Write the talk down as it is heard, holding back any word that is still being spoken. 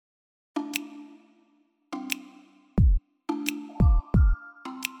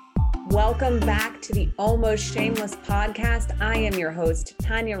Welcome back to the Almost Shameless podcast. I am your host,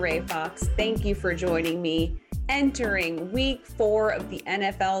 Tanya Ray Fox. Thank you for joining me. Entering week 4 of the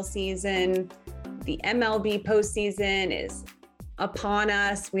NFL season, the MLB postseason is upon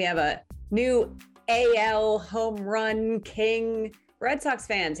us. We have a new AL home run king. Red Sox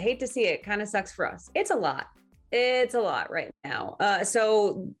fans, hate to see it, kind of sucks for us. It's a lot. It's a lot right now.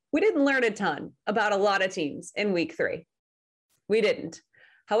 So we didn't learn a ton about a lot of teams in week 3. We didn't.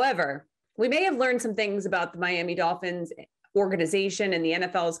 However, we may have learned some things about the Miami Dolphins organization and the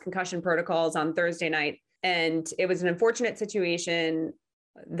NFL's concussion protocols on Thursday night. And it was an unfortunate situation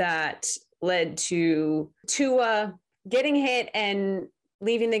that led to Tua getting hit and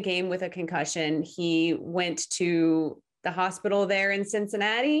leaving the game with a concussion. He went to the hospital there in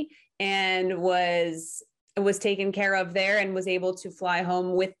Cincinnati and was taken care of there and was able to fly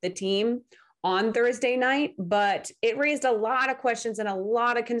home with the team on Thursday night. But it raised a lot of questions and a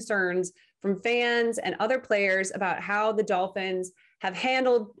lot of concerns from fans and other players about how the Dolphins have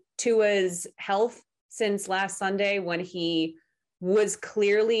handled Tua's health since last Sunday, when he was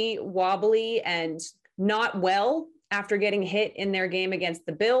clearly wobbly and not well after getting hit in their game against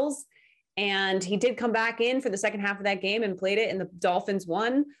the Bills. And he did come back in for the second half of that game and played it, and the Dolphins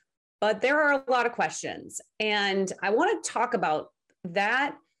won. But there are a lot of questions. And I want to talk about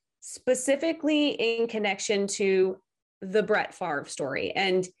that specifically in connection to the Brett Favre story.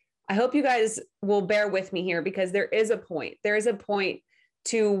 And I hope you guys will bear with me here, because there is a point. There is a point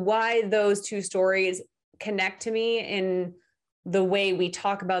to why those two stories connect to me in the way we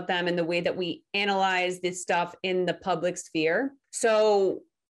talk about them and the way that we analyze this stuff in the public sphere. So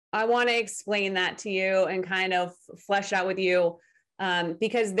I want to explain that to you and kind of flesh out with you,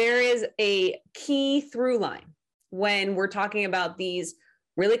 because there is a key through line when we're talking about these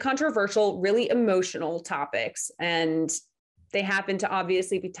really controversial, really emotional topics. And they happen to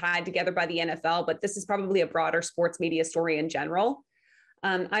obviously be tied together by the NFL, but this is probably a broader sports media story in general.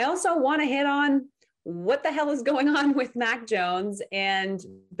 I also want to hit on what the hell is going on with Mac Jones and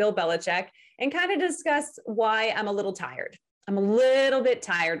Bill Belichick, and kind of discuss why I'm a little tired. I'm a little bit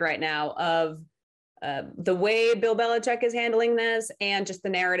tired right now of the way Bill Belichick is handling this and just the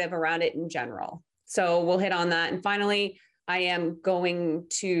narrative around it in general. So we'll hit on that. And finally, I am going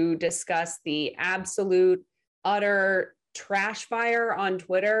to discuss the absolute, utter trash fire on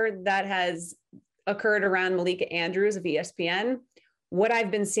Twitter that has occurred around Malika Andrews of ESPN. What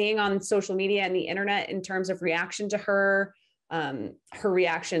I've been seeing on social media and the internet in terms of reaction to her, her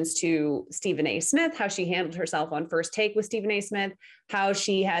reactions to Stephen A. Smith, how she handled herself on First Take with Stephen A. Smith, how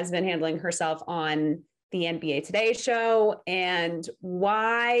she has been handling herself on the NBA Today show, and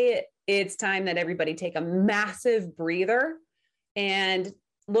why it's time that everybody take a massive breather and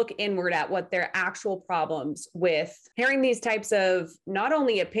look inward at what their actual problems with hearing these types of not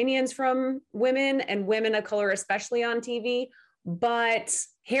only opinions from women and women of color, especially on TV, but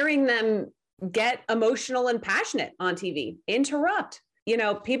hearing them get emotional and passionate on TV, interrupt. You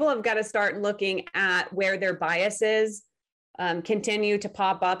know, people have got to start looking at where their biases continue to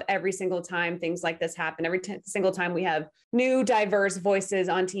pop up every single time things like this happen. Every single time we have new diverse voices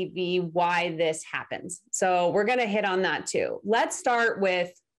on TV, why this happens. So we're going to hit on that too. Let's start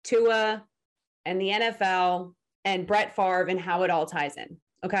with Tua and the NFL and Brett Favre and how it all ties in.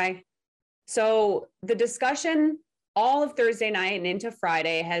 Okay. So the discussion all of Thursday night and into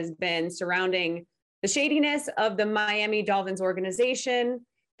Friday has been surrounding the shadiness of the Miami Dolphins organization,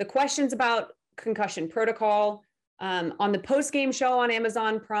 the questions about concussion protocol. On the post-game show on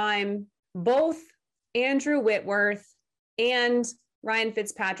Amazon Prime, both Andrew Whitworth and Ryan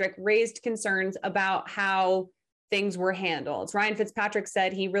Fitzpatrick raised concerns about how things were handled. Ryan Fitzpatrick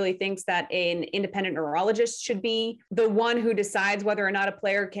said he really thinks that an independent neurologist should be the one who decides whether or not a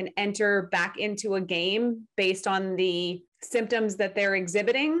player can enter back into a game based on the symptoms that they're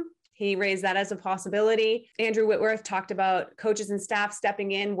exhibiting. He raised that as a possibility. Andrew Whitworth talked about coaches and staff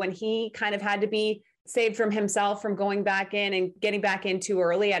stepping in when he kind of had to be saved from himself from going back in and getting back in too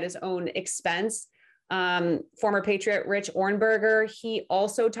early at his own expense. Former Patriot Rich Ohrnberger, he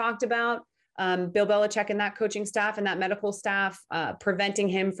also talked about Bill Belichick and that coaching staff and that medical staff preventing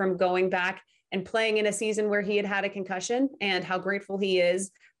him from going back and playing in a season where he had had a concussion, and how grateful he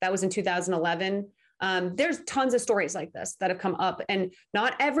is. That was in 2011. There's tons of stories like this that have come up, and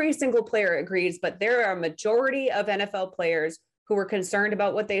not every single player agrees, but there are a majority of NFL players who were concerned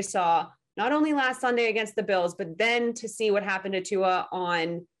about what they saw, not only last Sunday against the Bills, but then to see what happened to Tua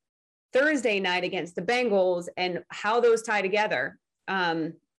on Thursday night against the Bengals and how those tie together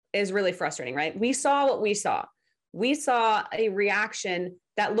is really frustrating, right? We saw what we saw. We saw a reaction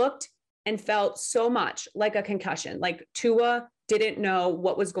that looked and felt so much like a concussion. Like Tua didn't know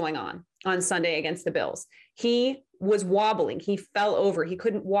what was going on Sunday against the Bills. He was wobbling. He fell over. He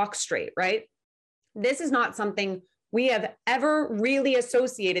couldn't walk straight, right? This is not something we have ever really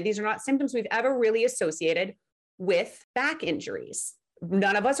associated. These are not symptoms we've ever really associated with back injuries.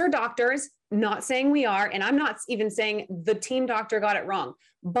 None of us are doctors, not saying we are. And I'm not even saying the team doctor got it wrong,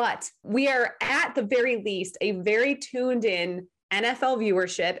 but we are at the very least a very tuned in NFL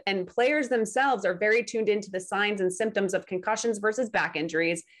viewership, and players themselves are very tuned into the signs and symptoms of concussions versus back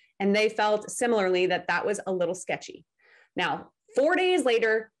injuries. And they felt similarly that that was a little sketchy. Now, 4 days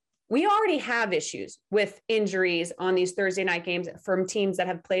later, we already have issues with injuries on these Thursday night games from teams that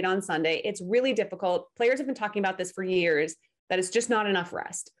have played on Sunday. It's really difficult. Players have been talking about this for years, that it's just not enough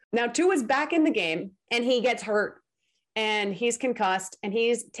rest. Now, Tua's back in the game and he gets hurt and he's concussed and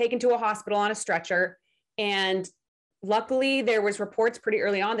he's taken to a hospital on a stretcher. And luckily, there was reports pretty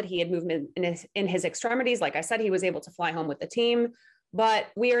early on that he had movement in his extremities. Like I said, he was able to fly home with the team. But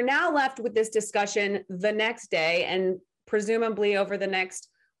we are now left with this discussion the next day and presumably over the next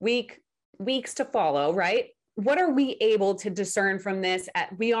weeks to follow, right? What are we able to discern from this?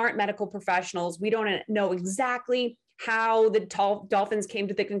 We aren't medical professionals. We don't know exactly how the Dolphins came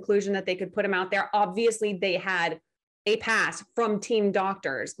to the conclusion that they could put him out there. Obviously, they had a pass from team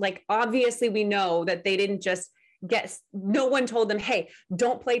doctors. Like, obviously, we know that they didn't just no one told them, hey,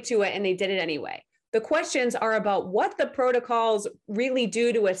 don't play Tua, and they did it anyway. The questions are about what the protocols really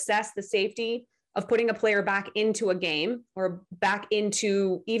do to assess the safety of putting a player back into a game or back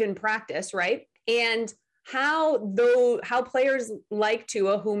into even practice, right? And how players like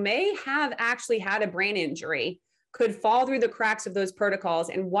Tua, who may have actually had a brain injury, could fall through the cracks of those protocols,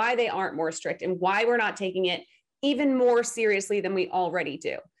 and why they aren't more strict and why we're not taking it even more seriously than we already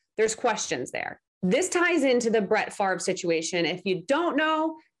do. There's questions there. This ties into the Brett Favre situation. If you don't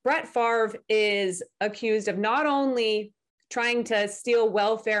know, Brett Favre is accused of not only trying to steal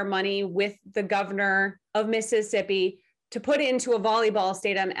welfare money with the governor of Mississippi to put into a volleyball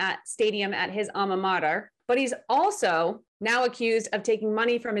stadium at his alma mater, but he's also now accused of taking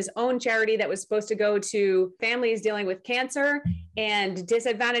money from his own charity that was supposed to go to families dealing with cancer and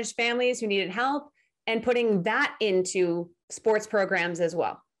disadvantaged families who needed help, and putting that into sports programs as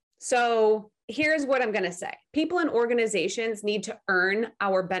well. So here's what I'm going to say. People and organizations need to earn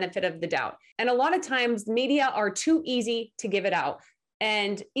our benefit of the doubt. And a lot of times media are too easy to give it out.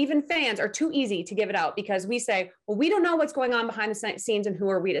 And even fans are too easy to give it out because we say, well, we don't know what's going on behind the scenes and who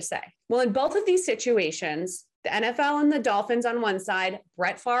are we to say? Well, in both of these situations, the NFL and the Dolphins on one side,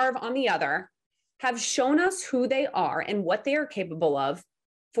 Brett Favre on the other, have shown us who they are and what they are capable of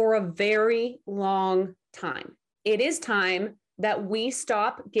for a very long time. It is time that we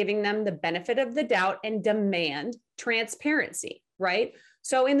stop giving them the benefit of the doubt and demand transparency, right?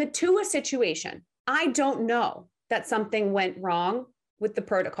 So in the Tua situation, I don't know that something went wrong with the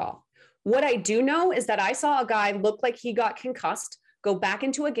protocol. What I do know is that I saw a guy look like he got concussed, go back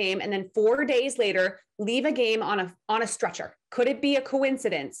into a game, and then 4 days later, leave a game on a stretcher. Could it be a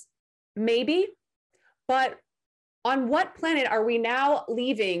coincidence? Maybe. But on what planet are we now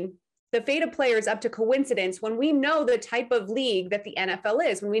leaving the fate of players up to coincidence when we know the type of league that the NFL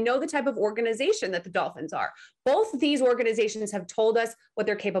is, when we know the type of organization that the Dolphins are? Both of these organizations have told us what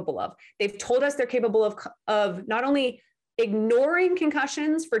they're capable of. They've told us they're capable of not only ignoring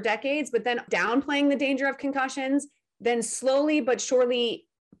concussions for decades, but then downplaying the danger of concussions, then slowly but surely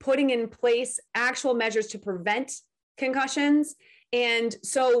putting in place actual measures to prevent concussions. And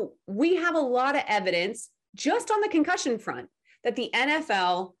so we have a lot of evidence just on the concussion front that the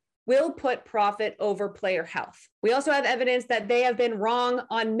NFL will put profit over player health. We also have evidence that they have been wrong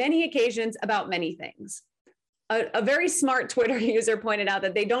on many occasions about many things. A very smart Twitter user pointed out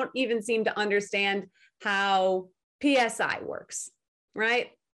that they don't even seem to understand how PSI works, right?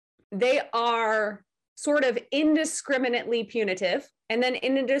 They are sort of indiscriminately punitive and then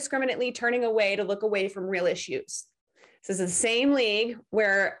indiscriminately turning away to look away from real issues. This is the same league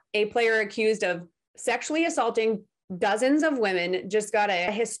where a player accused of sexually assaulting dozens of women just got a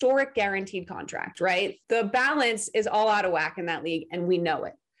historic guaranteed contract, right? The balance is all out of whack in that league, and we know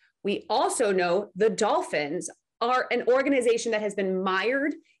it. We also know the Dolphins are an organization that has been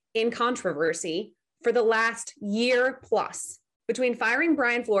mired in controversy for the last year plus, between firing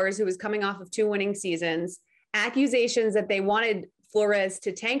Brian Flores, who was coming off of 2 winning seasons, accusations that they wanted Flores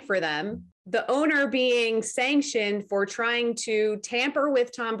to tank for them, the owner being sanctioned for trying to tamper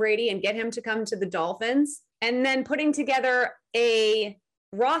with Tom Brady and get him to come to the Dolphins, and then putting together a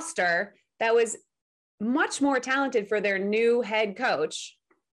roster that was much more talented for their new head coach.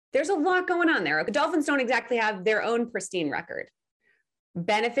 There's a lot going on there. The Dolphins don't exactly have their own pristine record.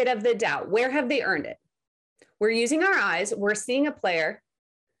 Benefit of the doubt. Where have they earned it? We're using our eyes. We're seeing a player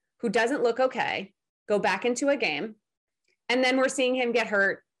who doesn't look okay go back into a game, and then we're seeing him get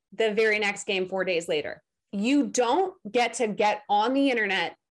hurt the very next game 4 days later. You don't get to get on the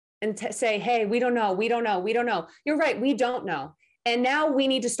internet and say, hey, we don't know. You're right, we don't know. And now we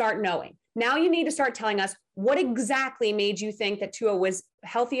need to start knowing. Now you need to start telling us what exactly made you think that Tua was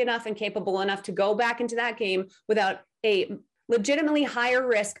healthy enough and capable enough to go back into that game without a legitimately higher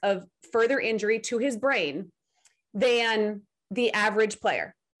risk of further injury to his brain than the average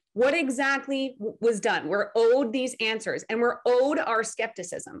player. What exactly was done? We're owed these answers, and we're owed our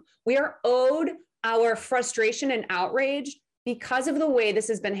skepticism. We are owed our frustration and outrage because of the way this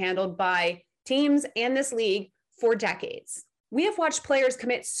has been handled by teams and this league for decades. We have watched players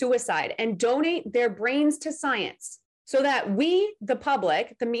commit suicide and donate their brains to science so that we, the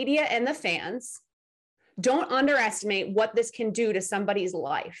public, the media, and the fans, don't underestimate what this can do to somebody's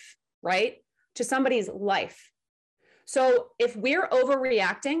life, right? To somebody's life. So if we're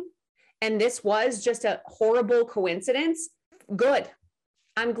overreacting and this was just a horrible coincidence, good.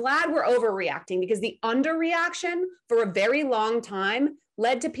 I'm glad we're overreacting, because the underreaction for a very long time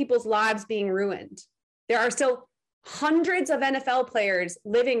led to people's lives being ruined. There are still hundreds of NFL players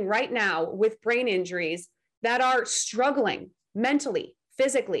living right now with brain injuries that are struggling mentally,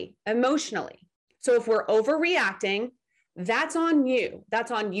 physically, emotionally. So if we're overreacting, that's on you.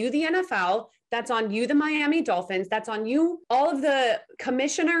 That's on you, the NFL. That's on you, the Miami Dolphins. That's on you, all of the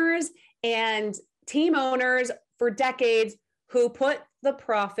commissioners and team owners for decades who put the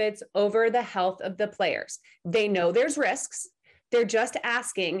profits over the health of the players. They know there's risks. They're just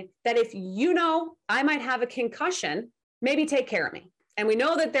asking that if you know I might have a concussion, maybe take care of me. And we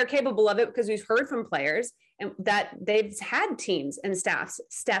know that they're capable of it because we've heard from players and that they've had teams and staffs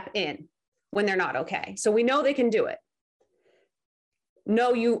step in when they're not okay. So we know they can do it.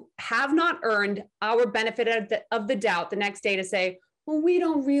 No, you have not earned our benefit of the doubt the next day to say, well, we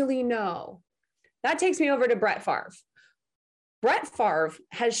don't really know. That takes me over to Brett Favre. Brett Favre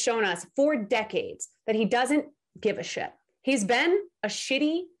has shown us for decades that he doesn't give a shit. He's been a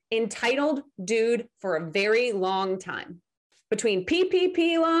shitty, entitled dude for a very long time. Between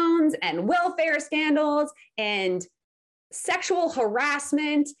PPP loans and welfare scandals and sexual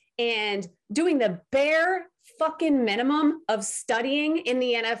harassment and doing the bare fucking minimum of studying in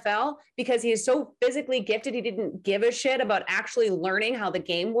the NFL because he is so physically gifted, he didn't give a shit about actually learning how the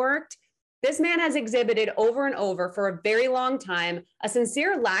game worked. This man has exhibited over and over for a very long time a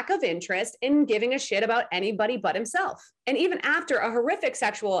sincere lack of interest in giving a shit about anybody but himself. And even after a horrific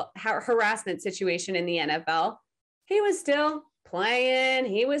sexual harassment situation in the NFL, he was still playing.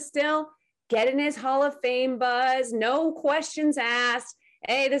 He was still getting his Hall of Fame buzz, no questions asked.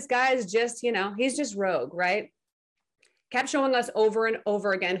 Hey, this guy is just, he's just rogue, right? Kept showing us over and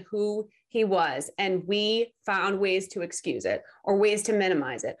over again who he was. And we found ways to excuse it or ways to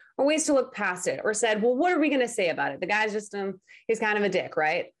minimize it or ways to look past it or said, well, what are we going to say about it? The guy's just, he's kind of a dick,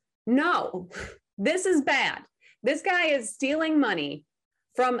 right? No, this is bad. This guy is stealing money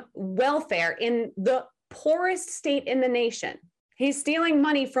from welfare in the poorest state in the nation. He's stealing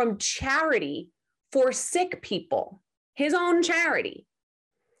money from charity for sick people, his own charity.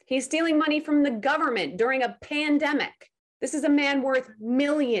 He's stealing money from the government during a pandemic. This is a man worth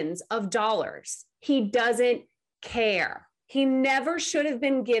millions of dollars. He doesn't care. He never should have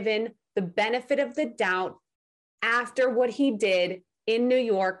been given the benefit of the doubt after what he did in New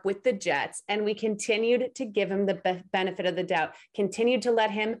York with the Jets. And we continued to give him the benefit of the doubt, continued to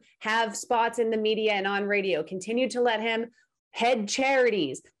let him have spots in the media and on radio, continued to let him head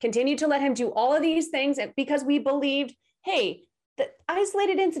charities, continued to let him do all of these things because we believed, hey, the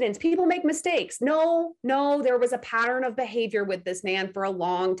isolated incidents, people make mistakes. No, there was a pattern of behavior with this man for a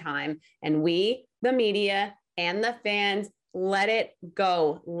long time. And we, the media and the fans, let it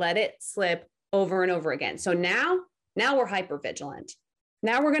go, let it slip over and over again. So now we're hypervigilant.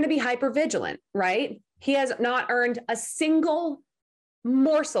 Now we're going to be hypervigilant, right? He has not earned a single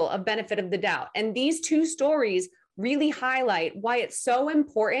morsel of benefit of the doubt. And these two stories really highlight why it's so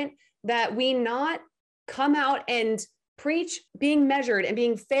important that we not come out and preach being measured and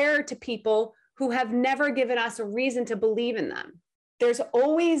being fair to people who have never given us a reason to believe in them. There's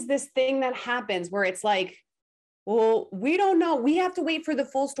always this thing that happens where it's like, well, we don't know. We have to wait for the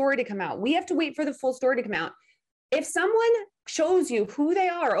full story to come out. We have to wait for the full story to come out. If someone shows you who they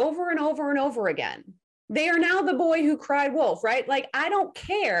are over and over and over again, they are now the boy who cried wolf, right? Like, I don't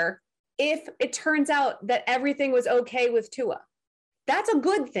care if it turns out that everything was okay with Tua. That's a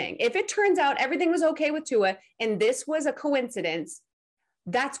good thing. If it turns out everything was okay with Tua and this was a coincidence,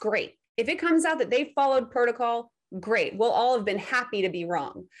 that's great. If it comes out that they followed protocol, great. We'll all have been happy to be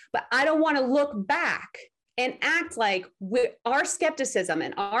wrong. But I don't want to look back and act like our skepticism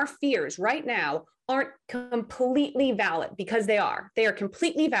and our fears right now aren't completely valid, because they are. They are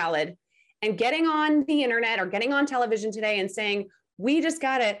completely valid. And getting on the internet or getting on television today and saying, we just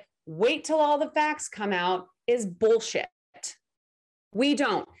got to wait till all the facts come out is bullshit. We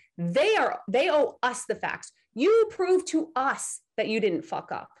don't. They owe us the facts. You prove to us that you didn't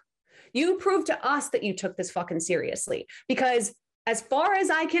fuck up. You prove to us that you took this fucking seriously. Because as far as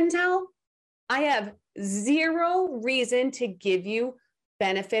I can tell, I have zero reason to give you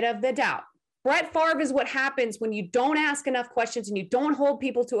benefit of the doubt. Brett Favre is what happens when you don't ask enough questions and you don't hold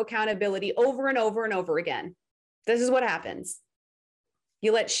people to accountability over and over and over again. This is what happens.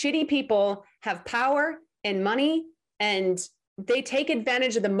 You let shitty people have power and money, and they take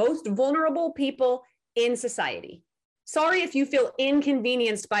advantage of the most vulnerable people in society. Sorry if you feel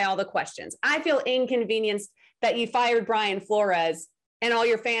inconvenienced by all the questions. I feel inconvenienced that you fired Brian Flores and all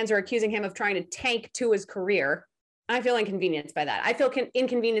your fans are accusing him of trying to tank to his career. I feel inconvenienced by that. I feel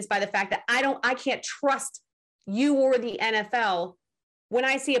inconvenienced by the fact that I can't trust you or the NFL when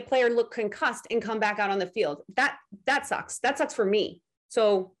I see a player look concussed and come back out on the field. That sucks. That sucks for me.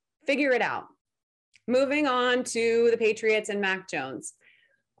 So figure it out. Moving on to the Patriots and Mac Jones.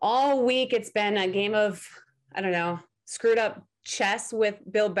 All week it's been a game of, I don't know, screwed up chess with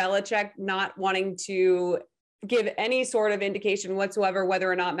Bill Belichick not wanting to give any sort of indication whatsoever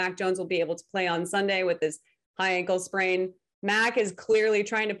whether or not Mac Jones will be able to play on Sunday with his high ankle sprain. Mac is clearly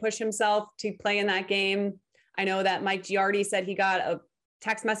trying to push himself to play in that game. I know that Mike Giardi said he got a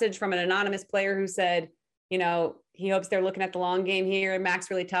text message from an anonymous player who said, you know, he hopes they're looking at the long game here. Mac's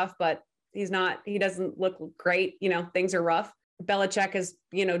really tough, but he doesn't look great. You know, things are rough. Belichick has,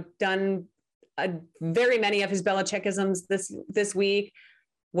 you know, done very many of his Belichickisms this week.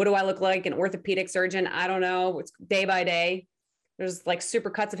 What do I look like? An orthopedic surgeon? I don't know. It's day by day. There's like super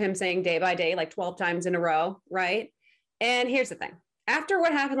cuts of him saying day by day, like 12 times in a row, right? And here's the thing. After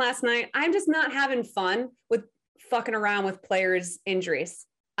what happened last night, I'm just not having fun with fucking around with players' injuries.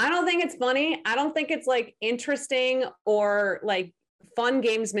 I don't think it's funny. I don't think it's like interesting or like fun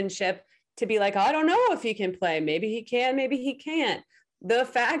gamesmanship to be like, I don't know if he can play. Maybe he can, maybe he can't. The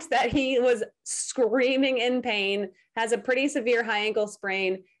fact that he was screaming in pain, has a pretty severe high ankle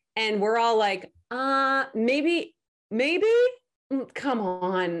sprain, and we're all like, maybe, come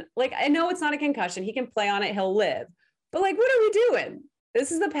on. Like, I know it's not a concussion. He can play on it. He'll live. But like, what are we doing?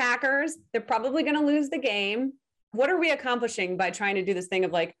 This is the Packers. They're probably going to lose the game. What are we accomplishing by trying to do this thing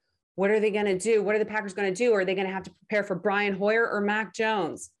of like, what are they going to do? What are the Packers going to do? Are they going to have to prepare for Brian Hoyer or Mac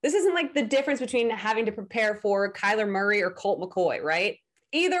Jones? This isn't like the difference between having to prepare for Kyler Murray or Colt McCoy, right?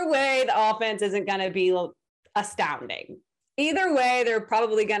 Either way, the offense isn't going to be astounding. Either way, they're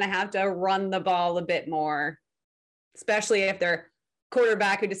probably going to have to run the ball a bit more, especially if their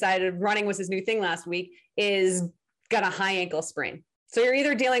quarterback who decided running was his new thing last week is got a high ankle sprain. So you're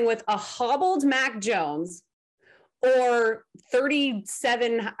either dealing with a hobbled Mac Jones or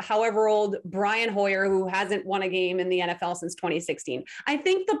 37, however old, Brian Hoyer, who hasn't won a game in the NFL since 2016. I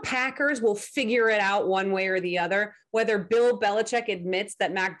think the Packers will figure it out one way or the other, whether Bill Belichick admits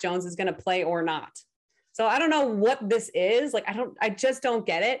that Mac Jones is going to play or not. So I don't know what this is. Like, I just don't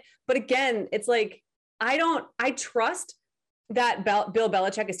get it. But again, it's like, I trust that Bill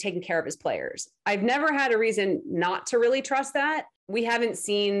Belichick is taking care of his players. I've never had a reason not to really trust that. We haven't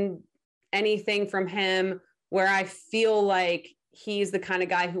seen anything from him where I feel like he's the kind of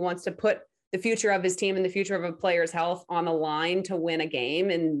guy who wants to put the future of his team and the future of a player's health on the line to win a game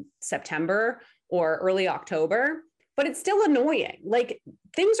in September or early October. But it's still annoying. Like,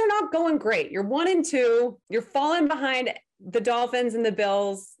 things are not going great. You're 1-2. You're falling behind the Dolphins and the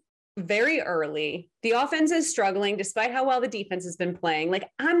Bills very early. The offense is struggling despite how well the defense has been playing. Like,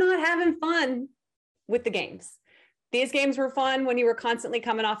 I'm not having fun with the games. These games were fun when you were constantly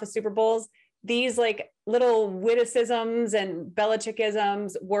coming off of Super Bowls. These like little witticisms and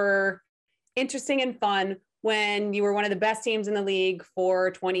Belichickisms were interesting and fun when you were one of the best teams in the league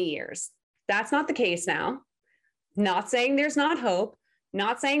for 20 years. That's not the case now. Not saying there's not hope,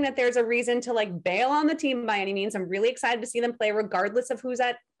 not saying that there's a reason to like bail on the team by any means. I'm really excited to see them play regardless of who's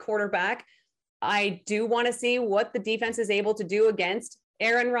at quarterback. I do want to see what the defense is able to do against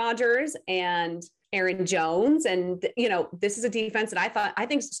Aaron Rodgers and Aaron Jones. And, you know, this is a defense that I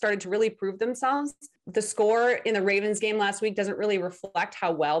think started to really prove themselves. The score in the Ravens game last week doesn't really reflect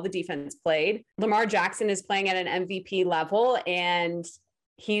how well the defense played. Lamar Jackson is playing at an MVP level and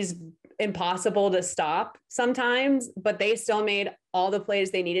he's impossible to stop sometimes, but they still made all the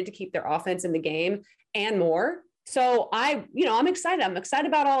plays they needed to keep their offense in the game and more. So I'm excited. I'm excited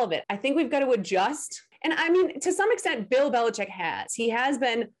about all of it. I think we've got to adjust. And I mean, to some extent, Bill Belichick he has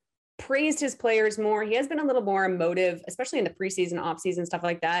been praised his players more. He has been a little more emotive, especially in the preseason, offseason, stuff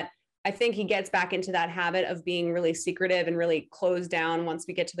like that. I think he gets back into that habit of being really secretive and really closed down once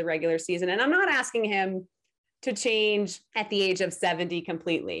we get to the regular season. And I'm not asking him to change at the age of 70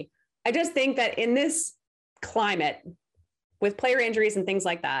 completely. I just think that in this climate with player injuries and things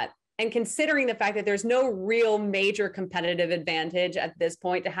like that, and considering the fact that there's no real major competitive advantage at this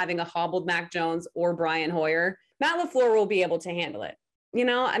point to having a hobbled Mac Jones or Brian Hoyer, Matt LaFleur will be able to handle it. You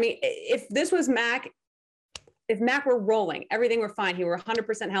know, I mean, if this was Mac, if Mac were rolling, everything were fine, he were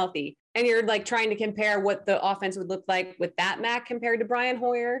 100% healthy, and you're like trying to compare what the offense would look like with that Mac compared to Brian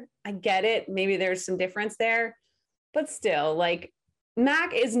Hoyer, I get it. Maybe there's some difference there, but still, like,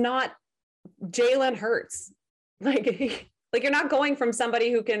 Mac is not Jalen Hurts. Like you're not going from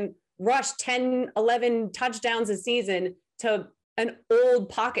somebody who can rush 10, 11 touchdowns a season to an old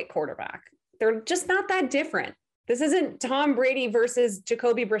pocket quarterback. They're just not that different. This isn't Tom Brady versus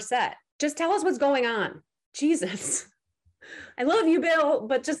Jacoby Brissett. Just tell us what's going on. Jesus. I love you, Bill,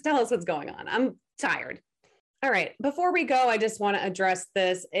 but just tell us what's going on. I'm tired. All right. Before we go, I just want to address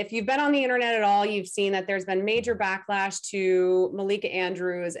this. If you've been on the internet at all, you've seen that there's been major backlash to Malika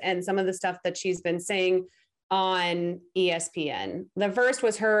Andrews and some of the stuff that she's been saying on ESPN. The first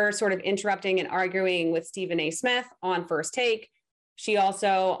was her sort of interrupting and arguing with Stephen A. Smith on First Take. She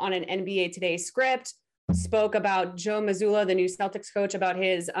also, on an NBA Today script, spoke about Joe Mazzulla, the new Celtics coach, about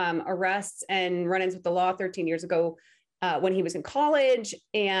his arrests and run-ins with the law 13 years ago when he was in college,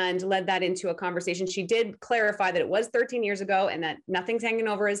 and led that into a conversation. She did clarify that it was 13 years ago and that nothing's hanging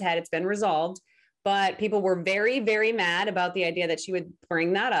over his head. It's been resolved. But people were very, very mad about the idea that she would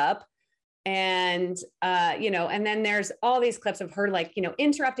bring that up. And, and then there's all these clips of her, like,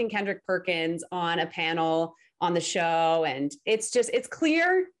 interrupting Kendrick Perkins on a panel on the show. And it's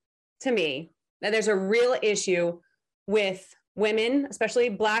clear to me that there's a real issue with women, especially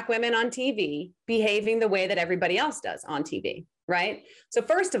Black women on TV, behaving the way that everybody else does on TV, right? So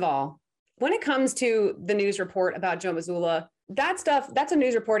first of all, when it comes to the news report about Joe Mazzulla, that stuff, that's a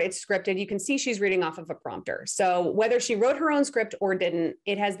news report. It's scripted. You can see she's reading off of a prompter. So whether she wrote her own script or didn't,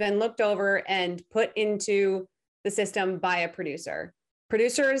 it has been looked over and put into the system by a producer.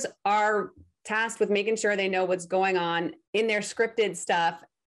 Producers are tasked with making sure they know what's going on in their scripted stuff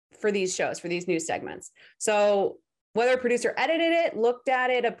for these shows, for these news segments. So whether a producer edited it, looked at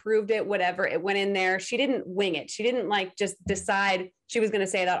it, approved it, whatever, it went in there. She didn't wing it. She didn't just decide she was going to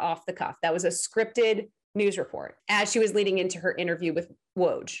say that off the cuff. That was a scripted news report as she was leading into her interview with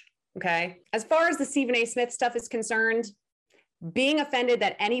Woj. Okay. As far as the Stephen A. Smith stuff is concerned, being offended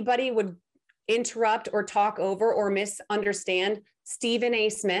that anybody would interrupt or talk over or misunderstand Stephen A.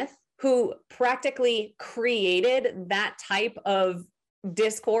 Smith, who practically created that type of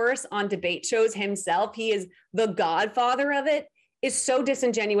discourse on debate shows himself, he is the godfather of it, is so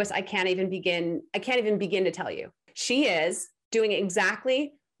disingenuous. I can't even begin to tell you. She is doing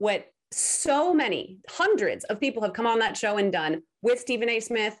exactly what so many hundreds of people have come on that show and done with Stephen A.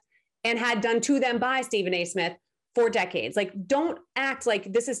 Smith and had done to them by Stephen A. Smith for decades. Like, don't act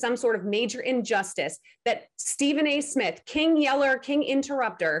like this is some sort of major injustice that Stephen A. Smith, King Yeller, King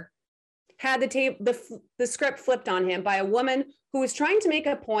Interrupter, had the script flipped on him by a woman who was trying to make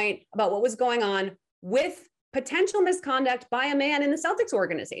a point about what was going on with potential misconduct by a man in the Celtics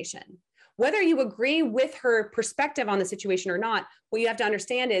organization. Whether you agree with her perspective on the situation or not, what you have to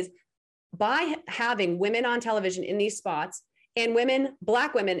understand is by having women on television in these spots and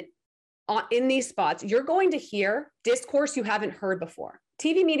Black women in these spots, you're going to hear discourse you haven't heard before.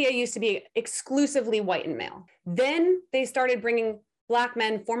 TV media used to be exclusively white and male. Then they started bringing Black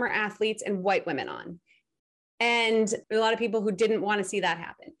men, former athletes, and white women on. And a lot of people who didn't want to see that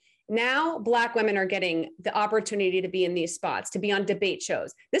happen. Now, Black women are getting the opportunity to be in these spots, to be on debate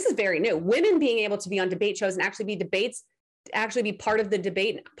shows. This is very new. Women being able to be on debate shows and actually be part of the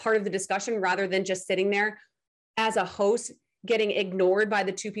debate, part of the discussion, rather than just sitting there as a host, getting ignored by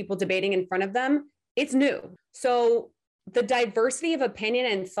the two people debating in front of them. It's new. So the diversity of opinion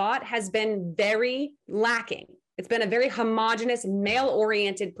and thought has been very lacking. It's been a very homogenous,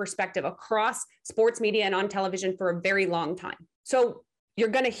 male-oriented perspective across sports media and on television for a very long time. So you're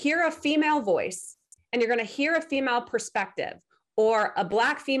going to hear a female voice and you're going to hear a female perspective or a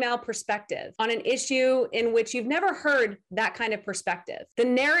Black female perspective on an issue in which you've never heard that kind of perspective. The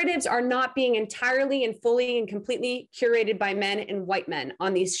narratives are not being entirely and fully and completely curated by men and white men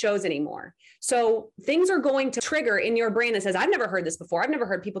on these shows anymore. So things are going to trigger in your brain that says, I've never heard this before. I've never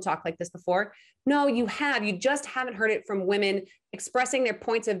heard people talk like this before. No, you have. You just haven't heard it from women expressing their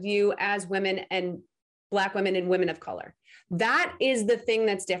points of view as women and Black women and women of color. That is the thing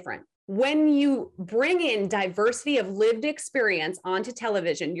that's different. when you bring in diversity of lived experience onto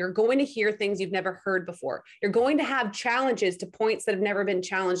television, you're going to hear things you've never heard before. You're going to have challenges to points that have never been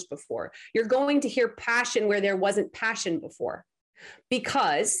challenged before. You're going to hear passion where there wasn't passion before,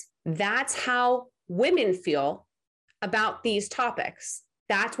 because that's how women feel about these topics.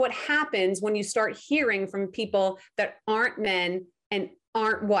 That's what happens when you start hearing from people that aren't men and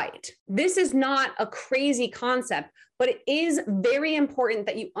aren't white. This is not a crazy concept, but it is very important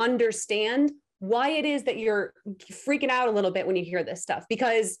that you understand why it is that you're freaking out a little bit when you hear this stuff,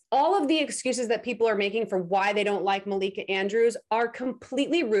 because all of the excuses that people are making for why they don't like Malika Andrews are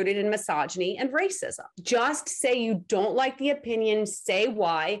completely rooted in misogyny and racism. Just say you don't like the opinion, say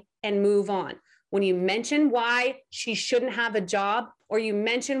why, and move on. When you mention why she shouldn't have a job, or you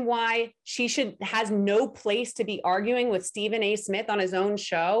mention why she has no place to be arguing with Stephen A. Smith on his own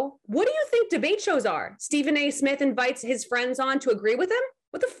show, what do you think debate shows are? Stephen A. Smith invites his friends on to agree with him?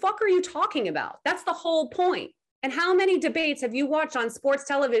 What the fuck are you talking about? That's the whole point. And how many debates have you watched on sports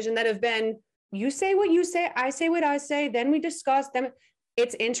television that have been, you say what you say, I say what I say, then we discuss them.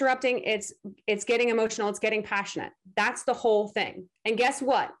 It's interrupting, it's getting emotional, it's getting passionate. That's the whole thing. And guess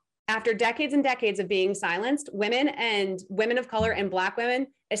what? After decades and decades of being silenced, women and women of color and Black women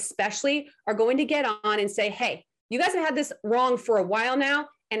especially are going to get on and say, hey, you guys have had this wrong for a while now.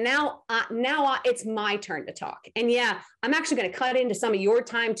 And now it's my turn to talk. And yeah, I'm actually going to cut into some of your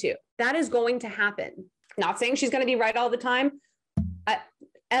time too. That is going to happen. Not saying she's going to be right all the time,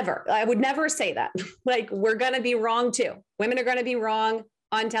 ever. I would never say that. Like, we're going to be wrong too. Women are going to be wrong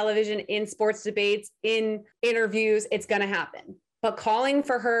on television, in sports debates, in interviews. It's going to happen. But calling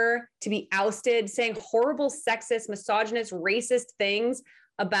for her to be ousted, saying horrible sexist, misogynist, racist things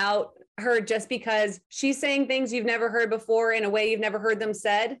about her just because she's saying things you've never heard before in a way you've never heard them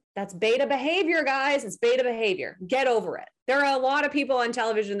said, that's beta behavior, guys. It's beta behavior. Get over it. There are a lot of people on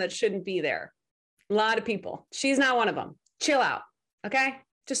television that shouldn't be there. A lot of people. She's not one of them. Chill out. Okay?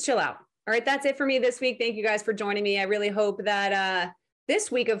 Just chill out. All right. That's it for me this week. Thank you guys for joining me. I really hope that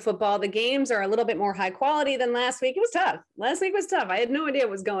this week of football, the games are a little bit more high quality than last week. It was tough. Last week was tough. I had no idea what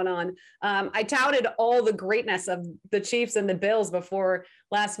was going on. I touted all the greatness of the Chiefs and the Bills before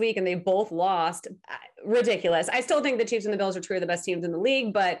last week, and they both lost. Ridiculous. I still think the Chiefs and the Bills are two of the best teams in the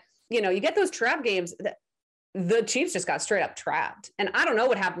league, but you know, you get those trap games. The Chiefs just got straight up trapped. And I don't know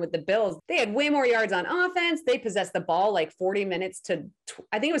what happened with the Bills. They had way more yards on offense. They possessed the ball like 40 minutes to,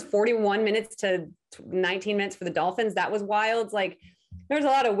 I think it was 41 minutes to 19 minutes for the Dolphins. That was wild. Like, there's a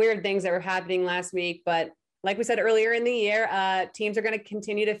lot of weird things that were happening last week, but like we said earlier in the year, teams are going to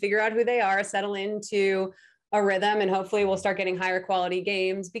continue to figure out who they are, settle into a rhythm, and hopefully we'll start getting higher quality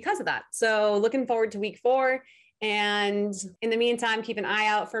games because of that. So looking forward to week 4. And in the meantime, keep an eye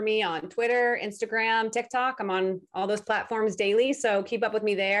out for me on Twitter, Instagram, TikTok. I'm on all those platforms daily. So keep up with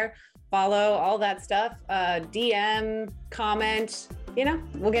me there, follow all that stuff, DM, comment, you know,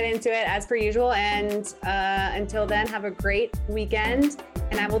 we'll get into it as per usual. And until then, have a great weekend,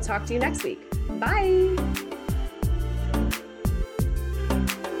 and I will talk to you next week. Bye.